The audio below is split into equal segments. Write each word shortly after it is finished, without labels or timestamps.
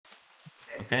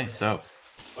Okay, so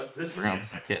we're gonna open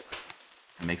some kits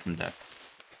and make some decks.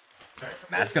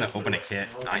 Matt's gonna open a kit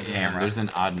on And camera. there's an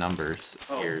odd numbers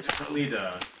here. Don't need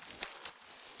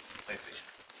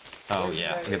Oh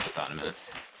yeah, I'll get this on in a minute.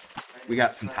 We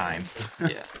got some time.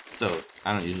 Yeah, so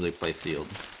I don't usually play sealed,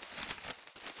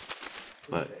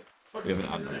 but we have an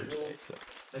odd number today. So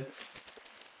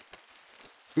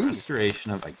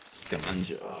restoration of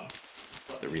Kamigawa,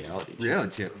 the reality.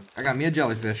 Reality chip. I got me a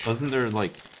jellyfish. Wasn't there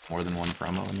like more than one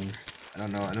promo in these? I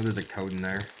don't know. I know there's a code in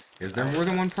there. Is there more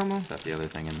than one promo? Is that the other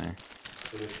thing in there?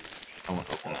 I won't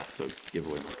open that, so give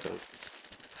away my code.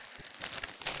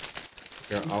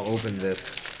 Here, I'll open this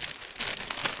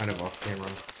kind of off camera.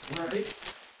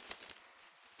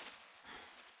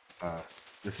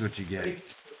 This is what you get.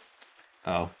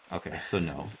 Oh, okay, so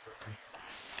no.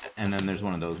 And then there's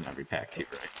one of those in every pack too,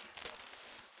 right?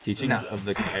 Teachings of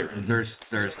the Garrison. There's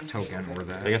a token or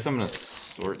that. I guess I'm gonna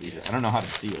sort these. I don't know how to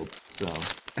seal, so.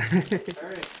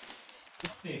 Alright.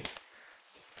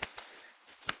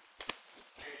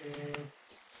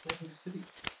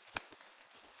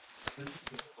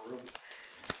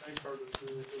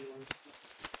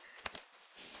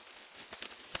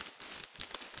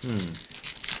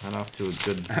 Not off to a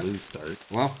good blue start.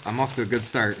 Well, I'm off to a good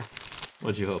start.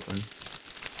 What'd you hoping?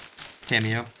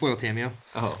 Tameo. Foil Tameo.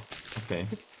 Oh, okay.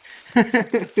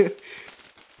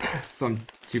 So I'm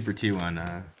 2 for 2 on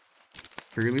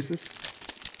pre-releases.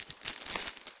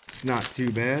 It's not too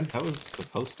bad. That was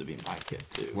supposed to be my kit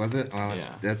too. Was it? Oh,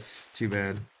 Yeah. That's too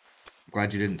bad.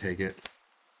 Glad you didn't take it.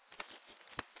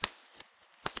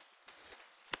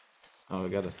 Oh, I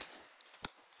got a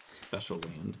special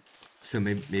land. So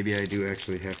maybe I do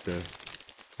actually have to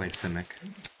play Simic.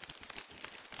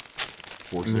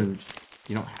 Force it.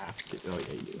 You don't have to. Oh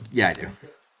yeah, you do. Yeah, I do.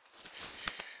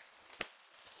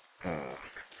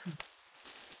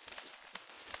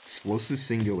 Explosive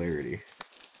Singularity.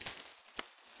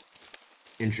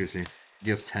 Interesting.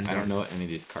 Deals 10 I damage. don't know what any of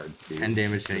these cards do. 10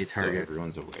 damage to any just so target.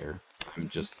 everyone's aware. I'm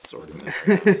just sorting this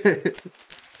out.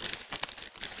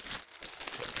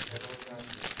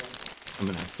 I'm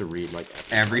gonna have to read like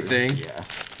Everything? card. Yeah.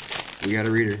 We got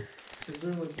a reader.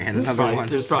 And another one.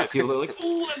 There's probably people that are like,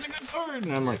 oh, that's a good card,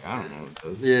 and I'm like, I don't know what it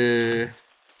does. Yeah.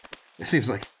 It seems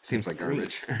like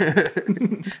garbage.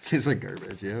 Seems like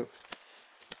garbage, yep.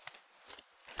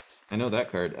 I know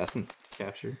that card, Essence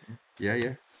Capture. Yeah,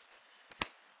 yeah.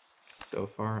 So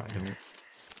far, I don't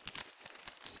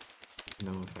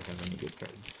know if I have any good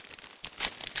cards.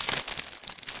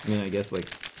 I mean, I guess like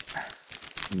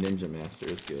Ninja Master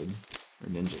is good, or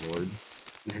Ninja Lord.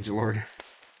 Ninja Lord.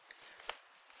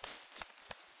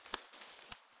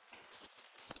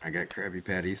 I got Krabby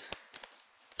Patties.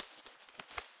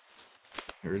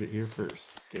 Heard it here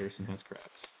first. Garrison has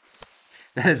crabs.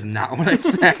 That is not what I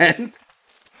said.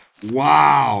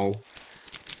 Wow.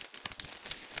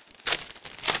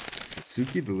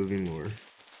 Suki the Living Lore.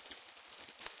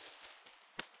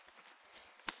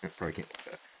 I probably can't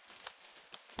do that.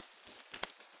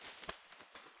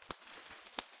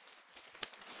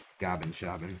 Gobbin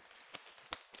Shobbin.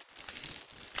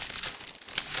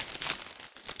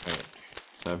 Alright.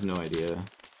 So I have no idea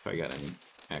if I got any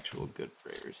actual good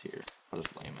rares here. I'll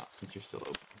just lay them out since you're still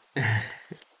open.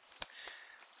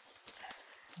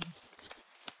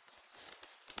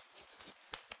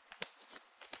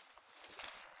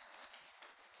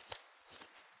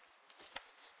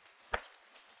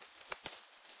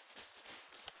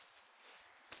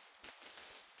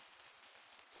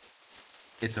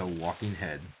 It's a walking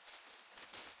head.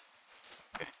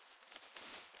 Okay.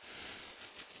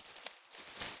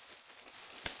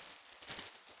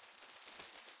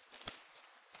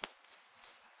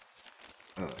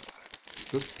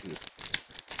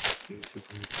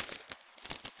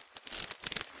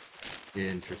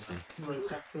 Interesting.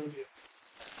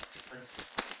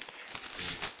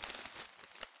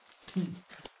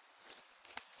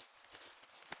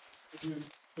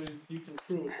 You can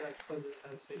prove that because it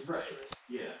has face. Right.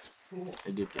 Yeah. Cool.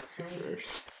 I did get 6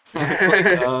 rares. I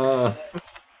was like,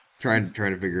 Trying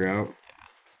to figure out.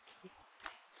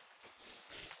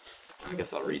 I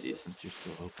guess I'll read these since you're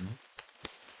still open.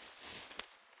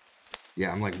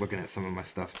 Yeah, I'm like looking at some of my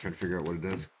stuff, trying to figure out what it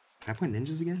does. Can I play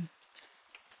ninjas again?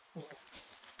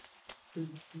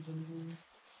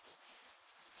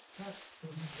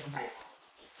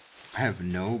 I have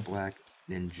no black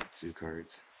ninjutsu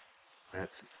cards.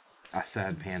 That's a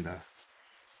sad panda.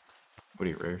 What are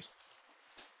your rares?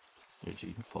 Did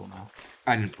you pull them out?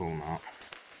 I didn't pull them out.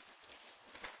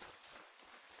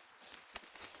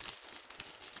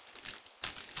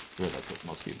 Sure, that's what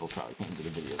most people probably came to the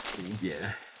video to see.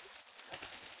 Yeah.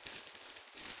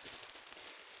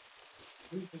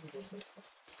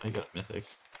 I got Mythic.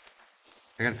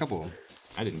 I got a couple of them.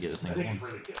 I didn't get a single one.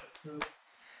 No.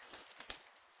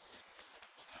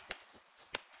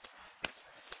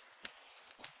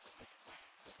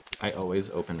 I always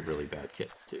opened really bad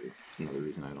kits too. It's another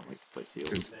reason I don't like to play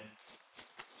sealed.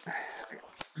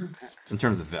 In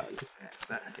terms of value.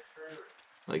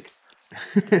 Like,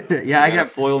 Yeah, I got got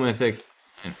foil mythic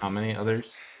and how many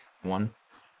others? 1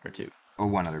 or 2? Oh,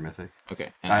 one other mythic.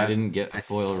 Okay, and I didn't get a I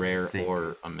foil rare think-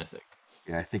 or a mythic.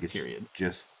 Yeah, I think it's Period.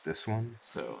 just this one.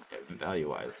 So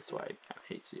value-wise, that's why I kind of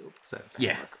hate sealed. 'Cause I have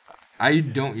Yeah. mark about it. I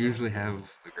don't usually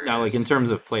have. The Now, like in greatest.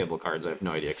 terms of playable cards, I have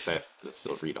no idea because I have to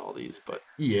still read all these. But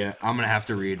Yeah, I'm gonna have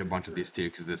to read a bunch of these too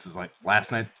because this is like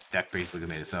last night. Deck basically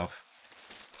made itself.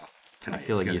 I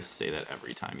feel like you say that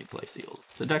every time you play sealed.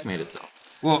 The deck made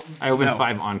itself. Well, I opened no,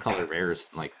 5 on-color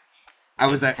rares. Like I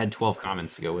was at, had 12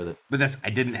 commons to go with it. but that's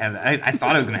I didn't have that. I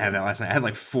thought I was gonna have that last night. I had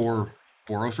like 4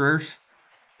 Boros rares,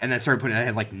 and then I started putting. I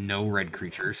had like no red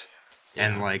creatures,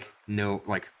 and like no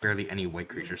like barely any white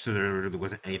creatures. So there really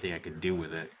wasn't anything I could do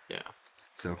with it. Yeah.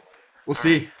 So we'll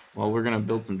see. Well, we're gonna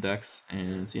build some decks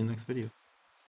and see you in the next video.